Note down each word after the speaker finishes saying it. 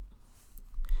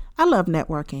I love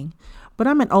networking, but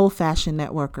I'm an old-fashioned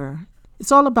networker.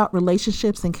 It's all about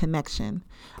relationships and connection.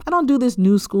 I don't do this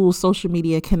new school social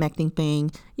media connecting thing,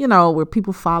 where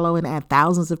people follow and add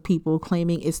thousands of people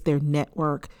claiming it's their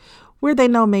network, where they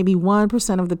know maybe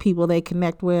 1% of the people they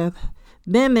connect with.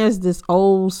 Then there's this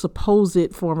old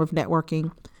supposed form of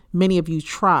networking many of you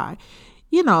try.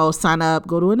 Sign up,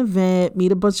 go to an event,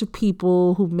 meet a bunch of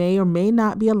people who may or may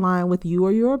not be aligned with you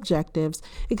or your objectives,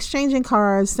 exchanging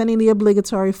cards, sending the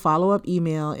obligatory follow-up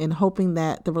email, and hoping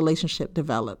that the relationship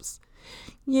develops.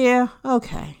 Yeah,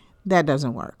 okay, that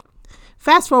doesn't work.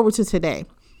 Fast forward to today,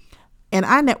 and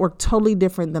I network totally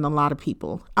different than a lot of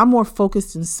people. I'm more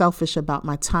focused and selfish about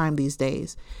my time these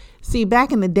days. See,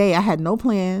 back in the day, I had no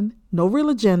plan, no real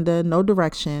agenda, no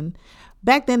direction.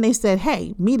 Back then they said,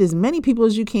 hey, meet as many people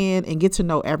as you can and get to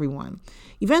know everyone.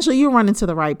 Eventually you run into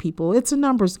the right people. It's a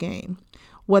numbers game.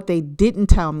 What they didn't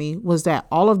tell me was that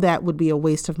all of that would be a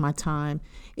waste of my time.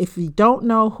 If you don't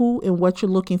know who and what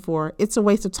you're looking for, it's a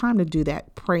waste of time to do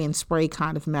that pray and spray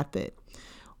kind of method.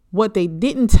 What they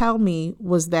didn't tell me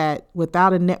was that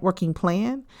without a networking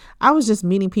plan, I was just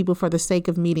meeting people for the sake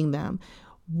of meeting them.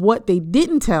 What they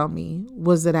didn't tell me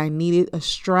was that I needed a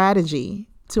strategy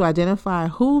to identify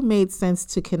who made sense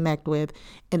to connect with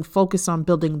and focus on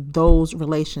building those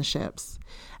relationships.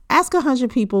 Ask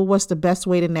 100 people what's the best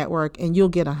way to network and you'll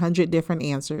get 100 different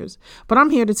answers. But I'm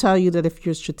here to tell you that if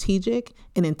you're strategic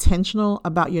and intentional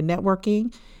about your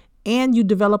networking and you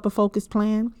develop a focused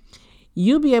plan,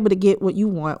 you'll be able to get what you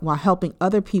want while helping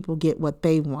other people get what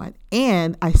they want.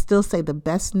 And I still say the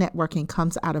best networking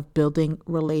comes out of building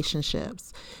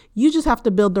relationships. You just have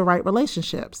to build the right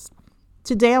relationships.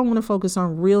 Today, I want to focus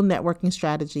on real networking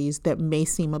strategies that may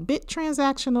seem a bit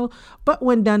transactional, but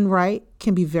when done right,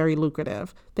 can be very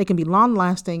lucrative. They can be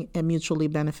long-lasting and mutually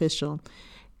beneficial.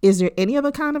 Is there any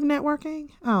other kind of networking?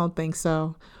 I don't think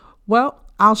so. Well,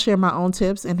 I'll share my own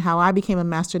tips and how I became a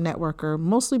master networker,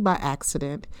 mostly by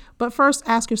accident. But first,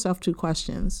 ask yourself 2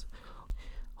 questions.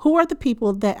 Who are the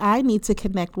people that I need to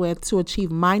connect with to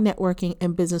achieve my networking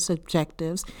and business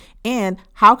objectives? And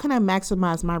how can I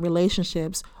maximize my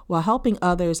relationships while helping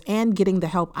others and getting the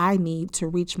help I need to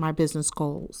reach my business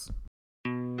goals?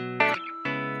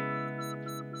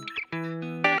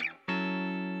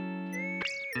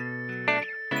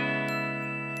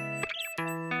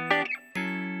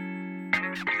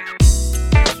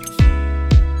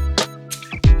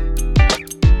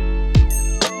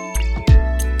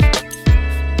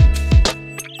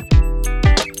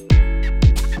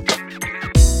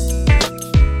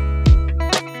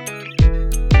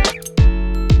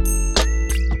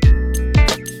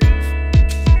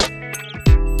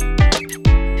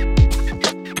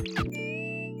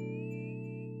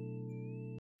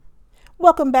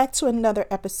 Welcome back to another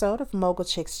episode of Mogul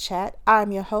Chicks Chat.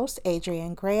 I'm your host,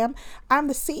 Adrienne Graham. I'm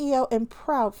the CEO and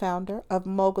proud founder of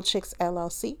Mogul Chicks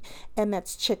LLC, and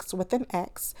that's Chicks with an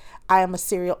X. I am a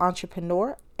serial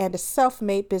entrepreneur and a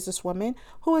self-made businesswoman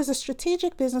who is a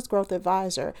strategic business growth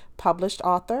advisor, published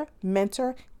author,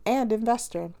 mentor, and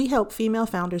investor. We help female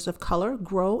founders of color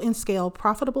grow and scale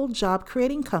profitable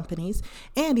job-creating companies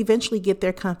and eventually get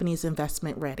their companies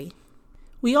investment ready.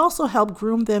 We also help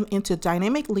groom them into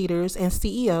dynamic leaders and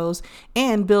CEOs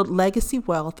and build legacy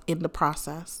wealth in the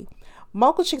process.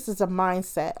 Mogul Chicks is a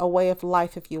mindset, a way of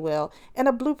life, if you will, and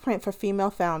a blueprint for female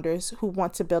founders who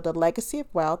want to build a legacy of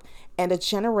wealth and a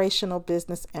generational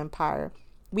business empire.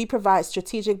 We provide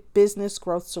strategic business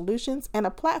growth solutions and a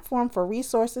platform for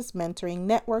resources, mentoring,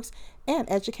 networks, and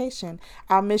education.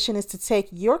 Our mission is to take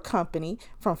your company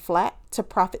from flat to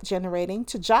profit generating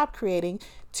to job creating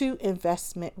to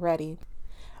investment ready.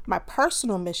 My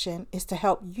personal mission is to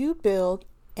help you build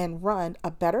and run a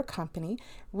better company,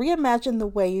 reimagine the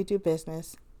way you do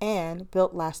business, and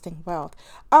build lasting wealth.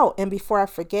 Oh, and before I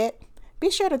forget,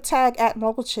 be sure to tag at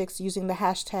Mogul Chicks using the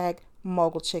hashtag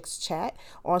Mogul Chicks Chat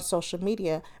on social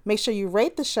media. Make sure you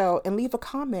rate the show and leave a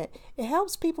comment. It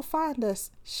helps people find us.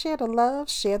 Share the love,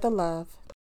 share the love.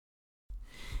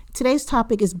 Today's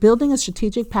topic is building a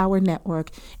strategic power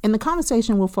network, and the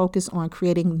conversation will focus on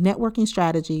creating networking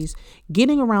strategies,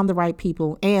 getting around the right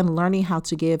people, and learning how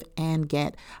to give and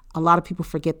get. A lot of people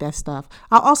forget that stuff.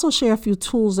 I'll also share a few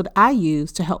tools that I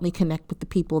use to help me connect with the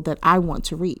people that I want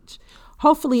to reach.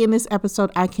 Hopefully in this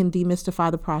episode, I can demystify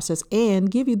the process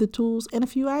and give you the tools and a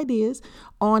few ideas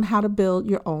on how to build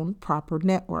your own proper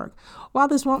network. While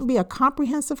this won't be a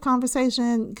comprehensive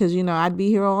conversation, because, I'd be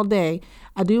here all day,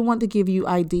 I do want to give you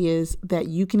ideas that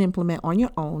you can implement on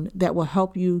your own that will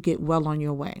help you get well on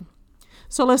your way.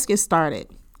 So let's get started.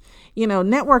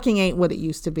 Networking ain't what it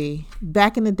used to be.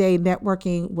 Back in the day,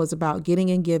 networking was about getting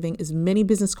and giving as many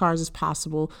business cards as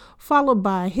possible, followed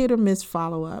by hit or miss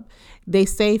follow-up. They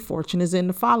say fortune is in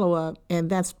the follow-up, and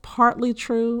that's partly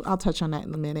true. I'll touch on that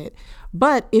in a minute.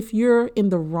 But if you're in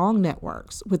the wrong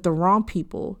networks with the wrong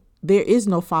people, there is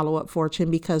no follow-up fortune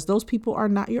because those people are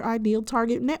not your ideal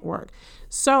target network.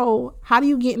 So how do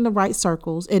you get in the right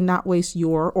circles and not waste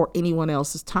your or anyone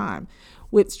else's time?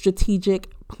 With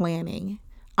strategic planning.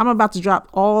 I'm about to drop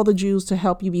all the jewels to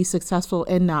help you be successful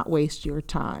and not waste your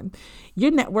time.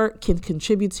 Your network can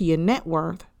contribute to your net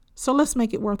worth, so let's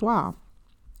make it worthwhile.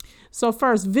 So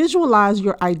first, visualize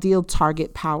your ideal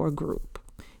target power group.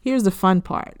 Here's the fun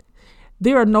part.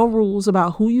 There are no rules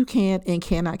about who you can and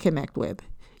cannot connect with.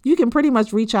 You can pretty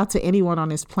much reach out to anyone on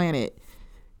this planet.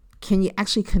 Can you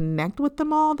actually connect with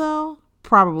them all, though?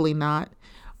 Probably not.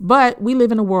 But we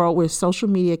live in a world where social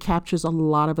media captures a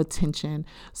lot of attention,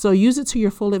 so use it to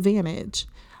your full advantage.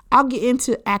 I'll get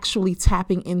into actually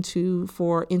tapping into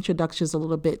for introductions a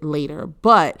little bit later,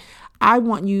 but I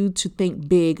want you to think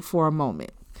big for a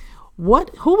moment.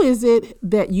 Who is it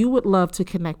that you would love to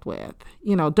connect with?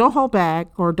 Don't hold back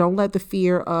or don't let the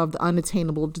fear of the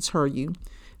unattainable deter you.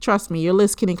 Trust me, your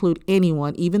list can include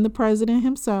anyone, even the president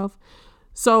himself.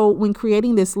 So when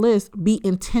creating this list, be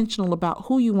intentional about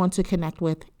who you want to connect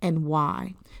with and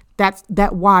why.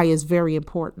 That why is very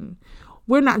important.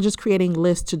 We're not just creating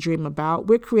lists to dream about.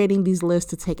 We're creating these lists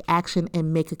to take action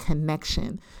and make a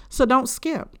connection. So don't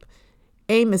skip.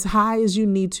 Aim as high as you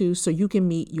need to so you can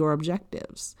meet your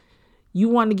objectives. You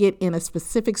want to get in a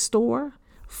specific store?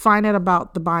 Find out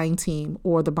about the buying team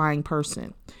or the buying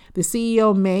person. The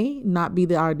CEO may not be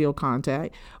the ideal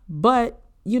contact, but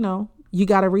you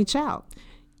got to reach out.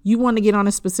 You want to get on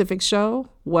a specific show?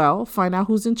 Well, find out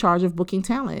who's in charge of booking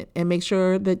talent and make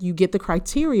sure that you get the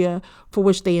criteria for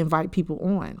which they invite people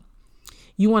on.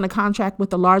 You want to contract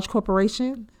with a large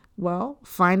corporation? Well,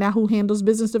 find out who handles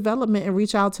business development and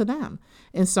reach out to them,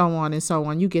 and so on and so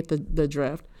on. You get the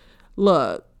drift.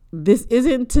 Look, this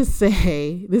isn't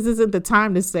the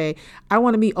time to say, I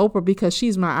want to meet Oprah because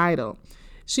she's my idol.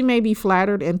 She may be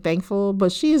flattered and thankful,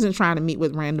 but she isn't trying to meet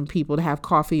with random people to have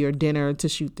coffee or dinner to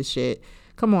shoot the shit.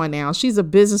 Come on now. She's a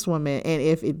businesswoman, and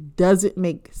if it doesn't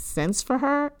make sense for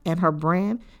her and her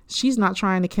brand, she's not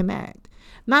trying to connect.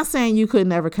 Not saying you could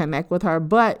never connect with her,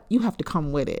 but you have to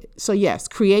come with it. So yes,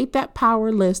 create that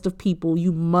power list of people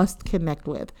you must connect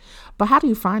with. But how do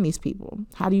you find these people?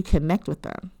 How do you connect with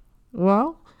them?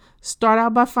 Well, start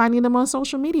out by finding them on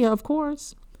social media, of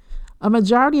course. A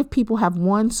majority of people have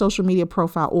one social media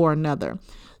profile or another.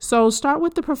 So start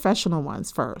with the professional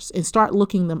ones first and start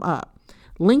looking them up.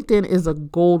 LinkedIn is a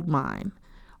gold mine.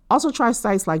 Also try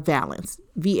sites like Valence,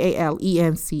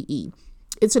 Valence.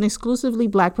 It's an exclusively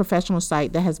Black professional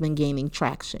site that has been gaining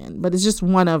traction, but it's just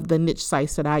one of the niche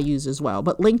sites that I use as well.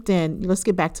 But LinkedIn, let's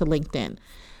get back to LinkedIn.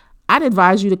 I'd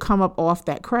advise you to come up off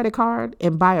that credit card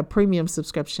and buy a premium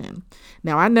subscription.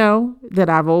 Now, I know that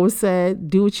I've always said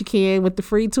do what you can with the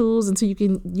free tools until you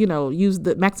can,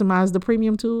 maximize the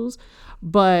premium tools.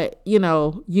 But, you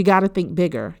got to think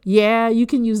bigger. Yeah, you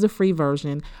can use the free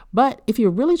version. But if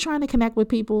you're really trying to connect with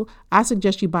people, I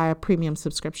suggest you buy a premium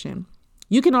subscription.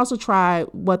 You can also try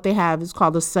what they have. It's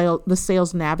called the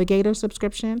Sales Navigator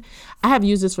subscription. I have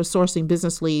used this for sourcing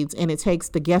business leads, and it takes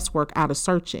the guesswork out of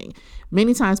searching.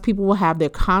 Many times people will have their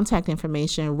contact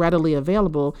information readily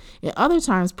available, and other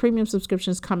times premium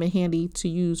subscriptions come in handy to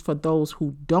use for those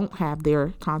who don't have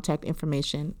their contact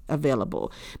information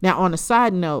available. Now, on a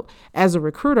side note, as a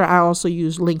recruiter, I also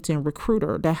use LinkedIn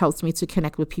Recruiter. That helps me to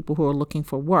connect with people who are looking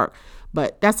for work,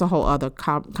 but that's a whole other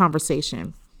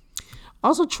conversation.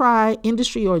 Also try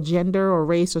industry or gender or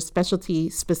race or specialty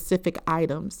specific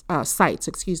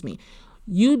sites.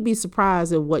 You'd be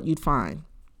surprised at what you'd find.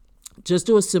 Just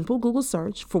do a simple Google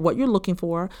search for what you're looking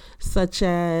for, such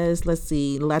as,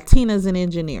 Latinas in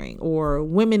engineering or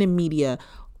women in media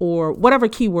or whatever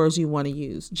keywords you want to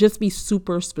use. Just be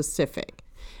super specific.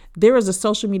 There is a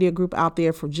social media group out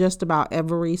there for just about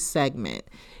every segment.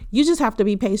 You just have to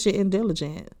be patient and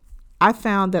diligent. I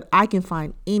found that I can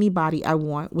find anybody I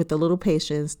want with a little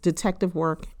patience, detective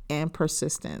work, and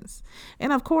persistence.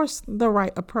 And of course, the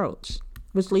right approach,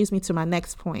 which leads me to my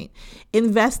next point.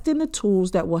 Invest in the tools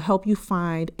that will help you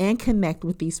find and connect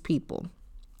with these people.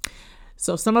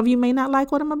 So some of you may not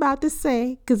like what I'm about to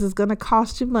say because it's going to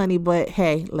cost you money, but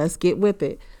hey, let's get with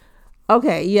it.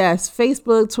 Okay, yes,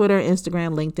 Facebook, Twitter,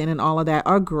 Instagram, LinkedIn, and all of that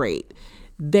are great.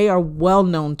 They are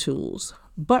well-known tools.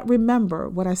 But remember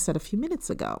what I said a few minutes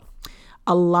ago.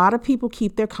 A lot of people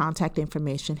keep their contact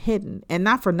information hidden, and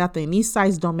not for nothing. These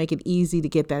sites don't make it easy to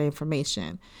get that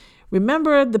information.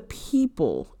 Remember the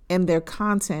people and their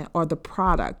content or the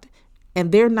product,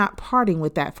 and they're not parting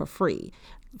with that for free.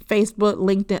 Facebook,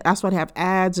 LinkedIn, that's why they have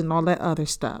ads and all that other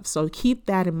stuff. So keep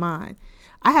that in mind.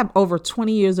 I have over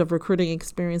 20 years of recruiting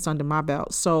experience under my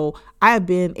belt, so I have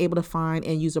been able to find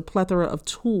and use a plethora of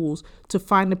tools to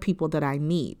find the people that I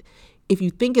need. If you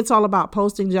think it's all about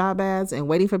posting job ads and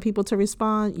waiting for people to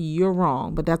respond, you're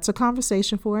wrong, but that's a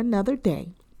conversation for another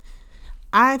day.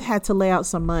 I've had to lay out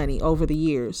some money over the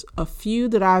years. A few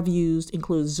that I've used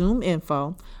include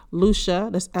ZoomInfo,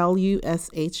 Lusha, that's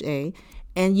Lusha,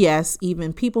 and yes,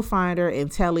 even People Finder,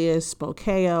 Intellius,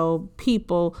 Spokeo,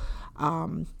 People,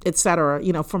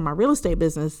 etc. For my real estate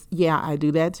business, yeah, I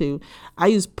do that too. I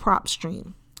use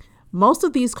PropStream. Most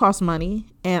of these cost money,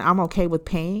 and I'm okay with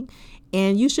paying,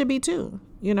 and you should be too.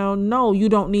 No, you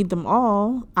don't need them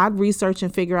all. I'd research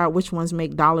and figure out which ones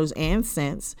make dollars and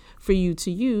cents for you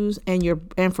to use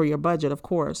and for your budget, of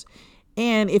course.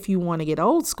 And if you want to get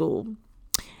old school,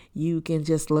 you can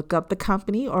just look up the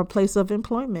company or place of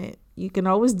employment. You can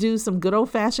always do some good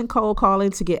old-fashioned cold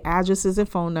calling to get addresses and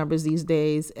phone numbers these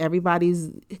days.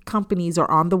 Everybody's companies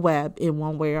are on the web in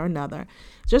one way or another.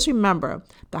 Just remember,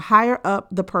 the higher up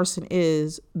the person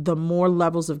is, the more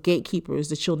levels of gatekeepers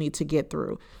that you'll need to get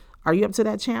through. Are you up to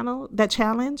that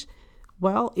challenge?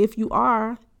 Well, if you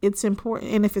are, it's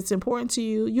important. And if it's important to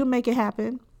you, you'll make it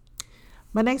happen.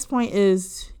 My next point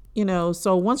is,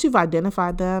 so once you've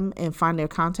identified them and find their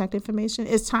contact information,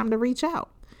 it's time to reach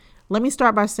out. Let me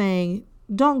start by saying,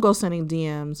 don't go sending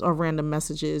DMs or random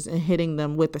messages and hitting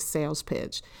them with a sales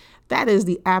pitch. That is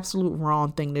the absolute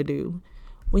wrong thing to do.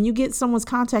 When you get someone's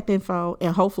contact info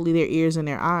and hopefully their ears and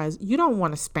their eyes, you don't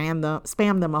want to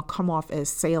spam them or come off as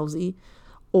salesy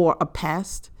or a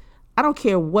pest. I don't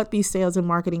care what these sales and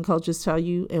marketing coaches tell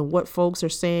you and what folks are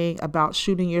saying about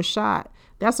shooting your shot.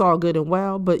 That's all good and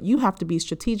well, but you have to be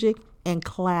strategic and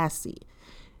classy.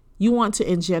 You want to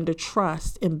engender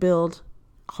trust and build,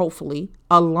 hopefully,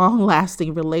 a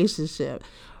long-lasting relationship.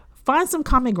 Find some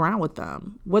common ground with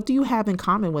them. What do you have in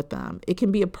common with them? It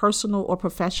can be a personal or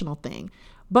professional thing,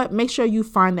 but make sure you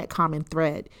find that common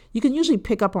thread. You can usually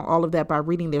pick up on all of that by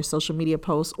reading their social media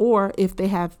posts, or if they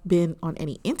have been on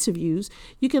any interviews,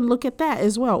 you can look at that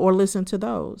as well or listen to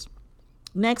those.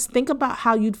 Next, think about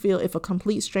how you'd feel if a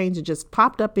complete stranger just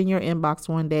popped up in your inbox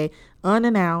one day,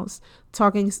 unannounced,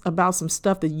 talking about some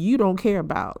stuff that you don't care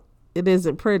about. It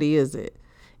isn't pretty, is it?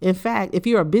 In fact, if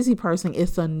you're a busy person,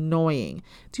 it's annoying.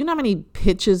 Do you know how many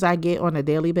pitches I get on a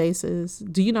daily basis?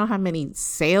 Do you know how many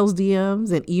sales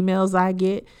DMs and emails I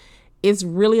get? It's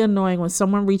really annoying when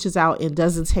someone reaches out and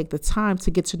doesn't take the time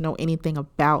to get to know anything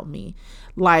about me.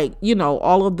 Like,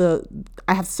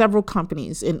 I have several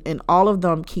companies and all of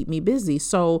them keep me busy.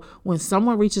 So when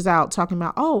someone reaches out talking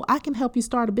about, oh, I can help you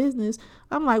start a business,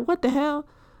 I'm like, what the hell?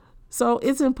 So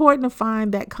it's important to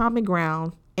find that common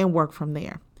ground and work from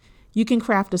there. You can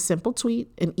craft a simple tweet,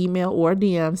 an email, or a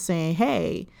DM saying,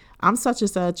 hey, I'm such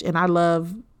and such, and I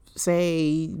love,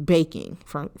 say, baking,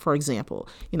 for example.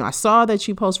 I saw that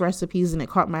you post recipes and it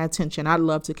caught my attention. I'd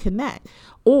love to connect.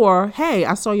 Or, hey,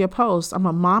 I saw your post. I'm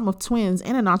a mom of twins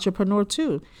and an entrepreneur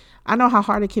too. I know how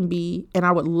hard it can be, and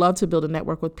I would love to build a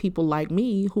network with people like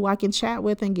me who I can chat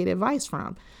with and get advice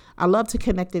from. I love to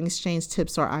connect and exchange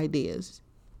tips or ideas.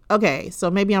 Okay, so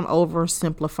maybe I'm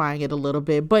oversimplifying it a little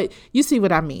bit, but you see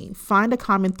what I mean. Find a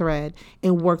common thread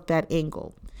and work that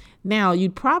angle. Now,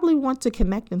 you'd probably want to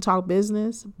connect and talk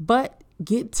business, but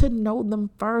get to know them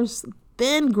first,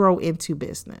 then grow into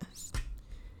business.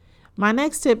 My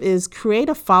next tip is create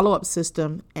a follow-up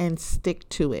system and stick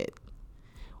to it.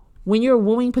 When you're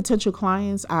wooing potential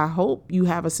clients, I hope you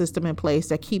have a system in place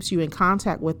that keeps you in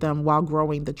contact with them while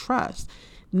growing the trust.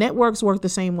 Networks work the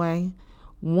same way.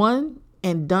 One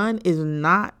and done is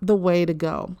not the way to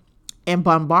go. And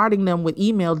bombarding them with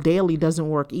email daily doesn't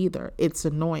work either. It's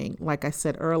annoying, like I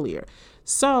said earlier.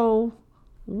 So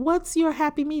what's your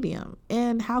happy medium?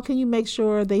 And how can you make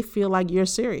sure they feel like you're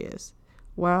serious?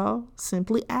 Well,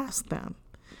 simply ask them.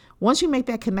 Once you make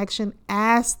that connection,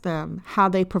 ask them how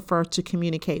they prefer to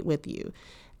communicate with you.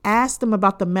 Ask them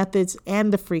about the methods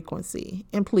and the frequency.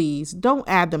 And please don't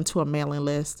add them to a mailing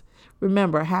list.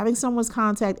 Remember, having someone's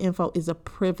contact info is a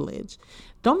privilege.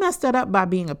 Don't mess that up by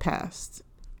being a pest.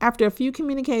 After a few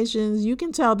communications, you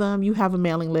can tell them you have a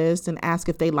mailing list and ask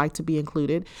if they'd like to be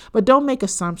included, but don't make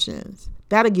assumptions.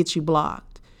 That'll get you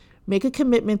blocked. Make a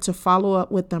commitment to follow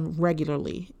up with them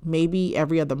regularly, maybe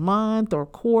every other month or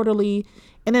quarterly,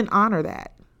 and then honor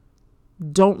that.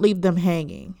 Don't leave them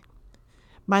hanging.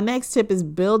 My next tip is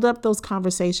build up those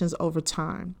conversations over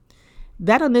time.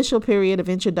 That initial period of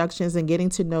introductions and getting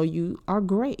to know you are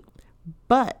great,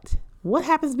 but what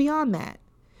happens beyond that?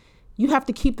 You have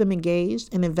to keep them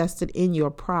engaged and invested in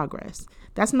your progress.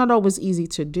 That's not always easy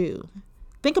to do.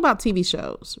 Think about TV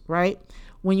shows, right?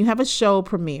 When you have a show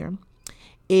premiere,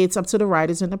 it's up to the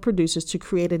writers and the producers to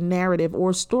create a narrative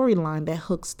or storyline that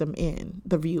hooks them in,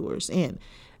 the viewers in.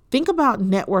 Think about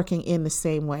networking in the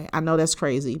same way. I know that's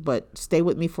crazy, but stay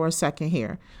with me for a second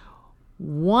here.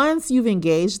 Once you've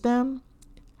engaged them,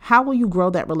 how will you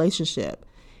grow that relationship?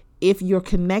 If your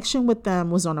connection with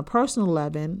them was on a personal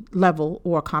level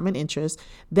or a common interest,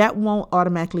 that won't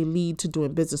automatically lead to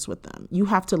doing business with them. You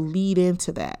have to lead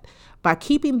into that. By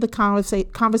keeping the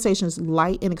conversations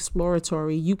light and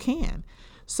exploratory, you can.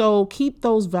 So keep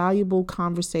those valuable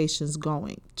conversations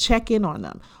going. Check in on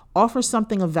them. Offer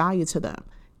something of value to them.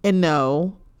 And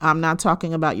no, I'm not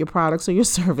talking about your products or your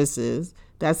services.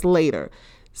 That's later.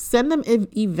 Send them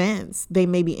events they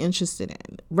may be interested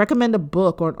in. Recommend a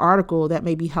book or an article that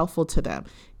may be helpful to them.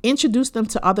 Introduce them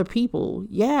to other people.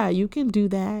 Yeah, you can do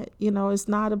that. It's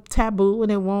not a taboo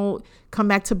and it won't come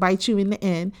back to bite you in the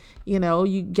end.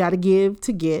 You got to give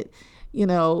to get.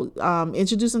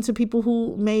 Introduce them to people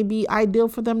who may be ideal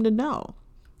for them to know.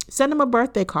 Send them a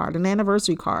birthday card, an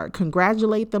anniversary card.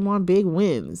 Congratulate them on big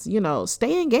wins.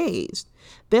 Stay engaged.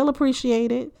 They'll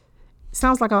appreciate it.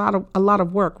 Sounds like a lot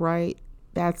of work, right?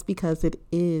 That's because it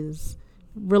is.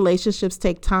 Relationships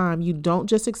take time. You don't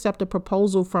just accept a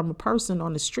proposal from a person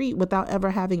on the street without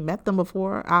ever having met them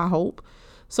before, I hope.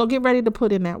 So get ready to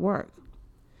put in that work.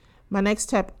 My next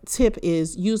tip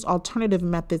is use alternative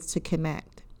methods to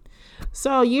connect.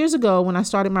 So years ago, when I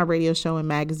started my radio show and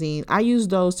magazine, I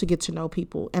used those to get to know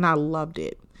people, and I loved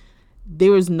it.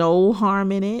 There was no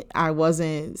harm in it. I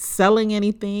wasn't selling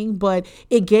anything, but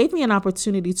it gave me an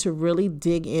opportunity to really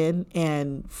dig in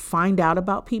and find out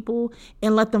about people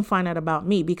and let them find out about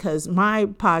me, because my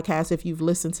podcast, if you've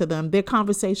listened to them, they're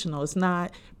conversational. It's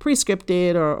not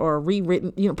pre-scripted or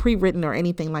rewritten, pre-written or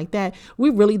anything like that.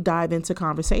 We really dive into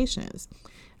conversations.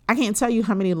 I can't tell you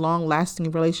how many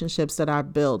long-lasting relationships that I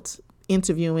built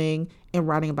interviewing and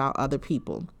writing about other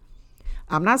people.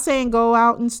 I'm not saying go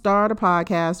out and start a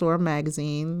podcast or a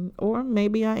magazine, or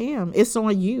maybe I am. It's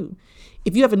on you.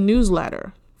 If you have a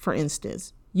newsletter, for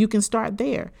instance, you can start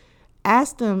there.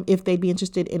 Ask them if they'd be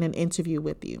interested in an interview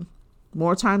with you.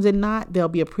 More times than not, they'll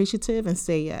be appreciative and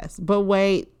say yes. But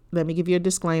wait, let me give you a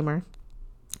disclaimer.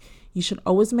 You should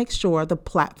always make sure the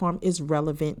platform is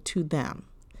relevant to them.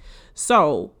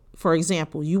 So, for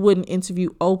example, you wouldn't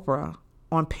interview Oprah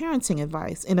on parenting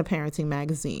advice in a parenting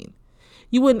magazine.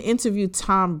 You wouldn't interview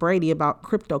Tom Brady about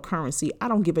cryptocurrency. I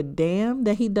don't give a damn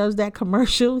that he does that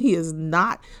commercial. He is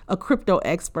not a crypto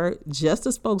expert, just a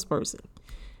spokesperson.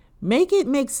 Make it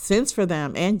make sense for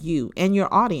them and you and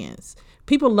your audience.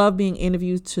 People love being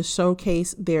interviewed to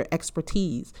showcase their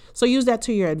expertise. So use that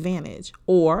to your advantage.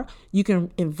 Or you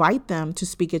can invite them to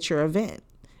speak at your event.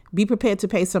 Be prepared to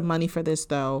pay some money for this,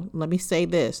 though. Let me say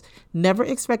this. Never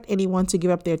expect anyone to give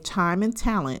up their time and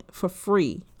talent for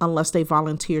free unless they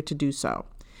volunteer to do so.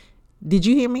 Did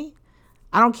you hear me?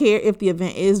 I don't care if the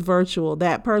event is virtual.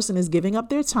 That person is giving up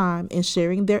their time and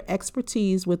sharing their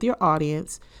expertise with your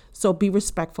audience. So be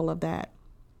respectful of that.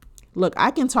 Look,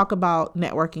 I can talk about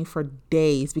networking for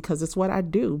days because it's what I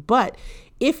do. But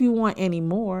if you want any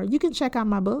more, you can check out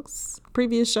my books,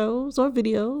 previous shows or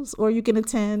videos, or you can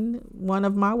attend one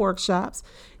of my workshops.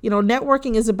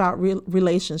 Networking is about real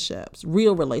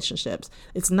relationships.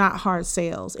 It's not hard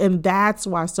sales. And that's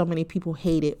why so many people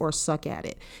hate it or suck at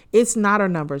it. It's not a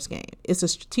numbers game. It's a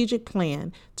strategic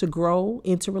plan to grow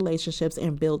into relationships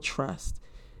and build trust.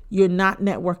 You're not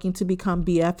networking to become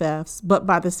BFFs, but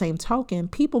by the same token,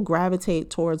 people gravitate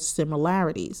towards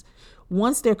similarities.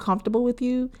 Once they're comfortable with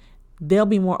you, they'll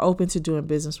be more open to doing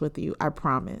business with you, I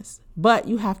promise. But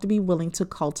you have to be willing to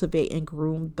cultivate and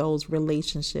groom those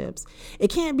relationships. It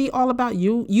can't be all about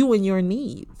you and your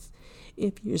needs.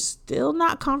 If you're still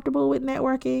not comfortable with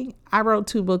networking, I wrote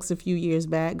 2 books a few years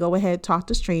back. Go ahead, Talk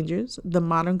to Strangers, The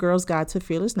Modern Girl's Guide to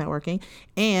Fearless Networking,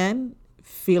 and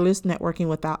Fearless Networking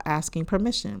Without Asking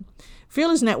Permission.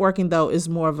 Fearless Networking, though, is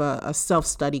more of a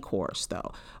self-study course,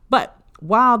 though. But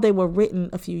while they were written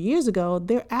a few years ago,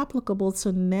 they're applicable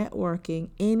to networking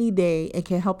any day and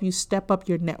can help you step up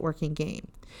your networking game.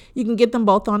 You can get them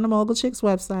both on the Mogul Chicks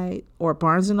website or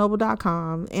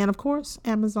BarnesandNoble.com and, of course,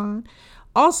 Amazon.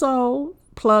 Also,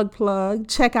 plug,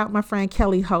 check out my friend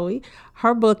Kelly Hoey.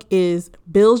 Her book is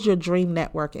Build Your Dream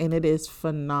Network, and it is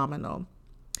phenomenal.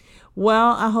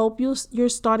 Well, I hope you're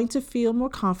starting to feel more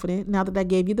confident now that I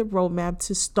gave you the roadmap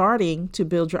to starting to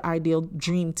build your ideal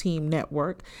dream team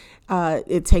network.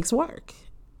 It takes work.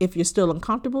 If you're still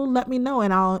uncomfortable, let me know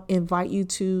and I'll invite you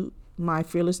to my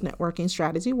Fearless Networking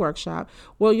Strategy Workshop,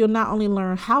 where you'll not only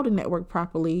learn how to network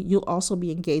properly, you'll also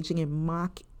be engaging in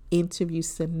mock interview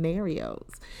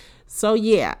scenarios. So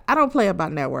yeah, I don't play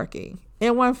about networking.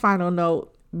 And one final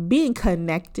note, being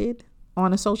connected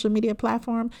on a social media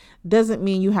platform doesn't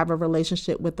mean you have a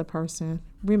relationship with the person.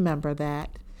 Remember that.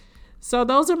 So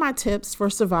those are my tips for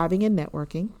surviving in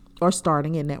networking or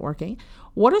starting in networking.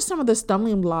 What are some of the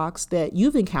stumbling blocks that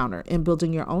you've encountered in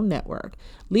building your own network?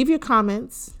 Leave your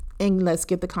comments and let's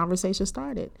get the conversation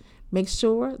started. Make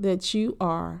sure that you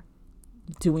are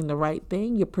doing the right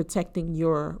thing. You're protecting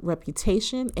your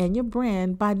reputation and your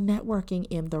brand by networking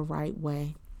in the right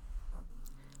way.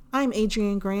 I'm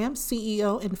Adrienne Graham,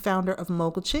 CEO and founder of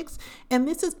Mogul Chicks, and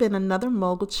this has been another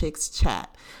Mogul Chicks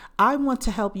chat. I want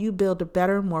to help you build a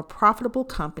better, more profitable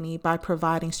company by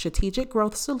providing strategic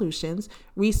growth solutions,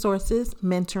 resources,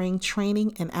 mentoring,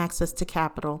 training, and access to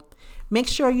capital. Make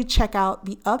sure you check out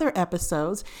the other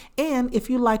episodes, and if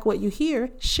you like what you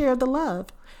hear, share the love.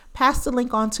 Pass the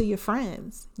link on to your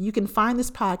friends. You can find this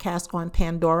podcast on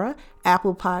Pandora,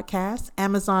 Apple Podcasts,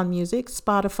 Amazon Music,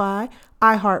 Spotify,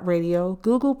 iHeartRadio,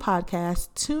 Google Podcasts,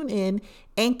 TuneIn,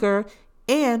 Anchor,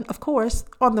 and of course,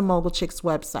 on the Mogul Chicks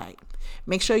website.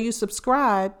 Make sure you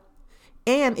subscribe.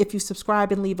 And if you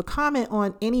subscribe and leave a comment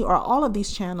on any or all of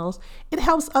these channels, it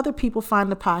helps other people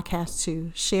find the podcast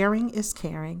too. Sharing is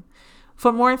caring.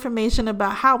 For more information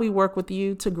about how we work with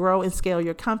you to grow and scale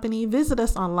your company, visit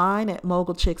us online at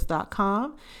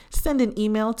mogulchicks.com. Send an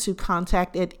email to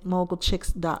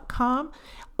contact@mogulchicks.com.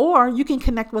 Or you can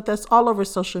connect with us all over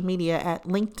social media at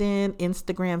LinkedIn,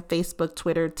 Instagram, Facebook,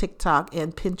 Twitter, TikTok,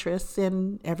 and Pinterest,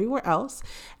 and everywhere else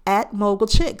at Mogul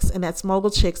Chicks. And that's Mogul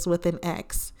Chicks with an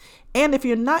X. And if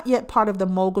you're not yet part of the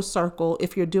Mogul Circle,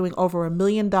 if you're doing over $1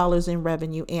 million in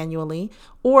revenue annually,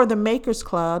 or the Makers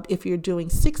Club, if you're doing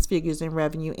 6 figures in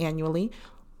revenue annually,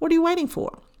 what are you waiting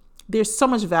for? There's so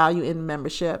much value in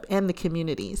membership and the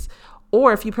communities.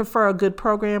 Or if you prefer a good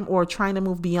program or trying to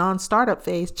move beyond startup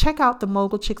phase, check out the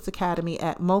Mogul Chicks Academy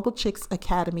at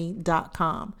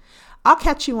mogulchicksacademy.com. I'll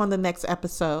catch you on the next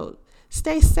episode.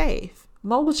 Stay safe.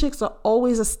 Mogul Chicks are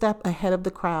always a step ahead of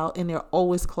the crowd and they're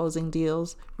always closing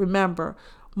deals. Remember,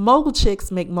 Mogul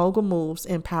Chicks make mogul moves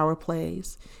and power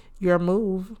plays. Your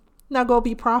move. Now go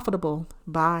be profitable.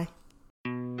 Bye.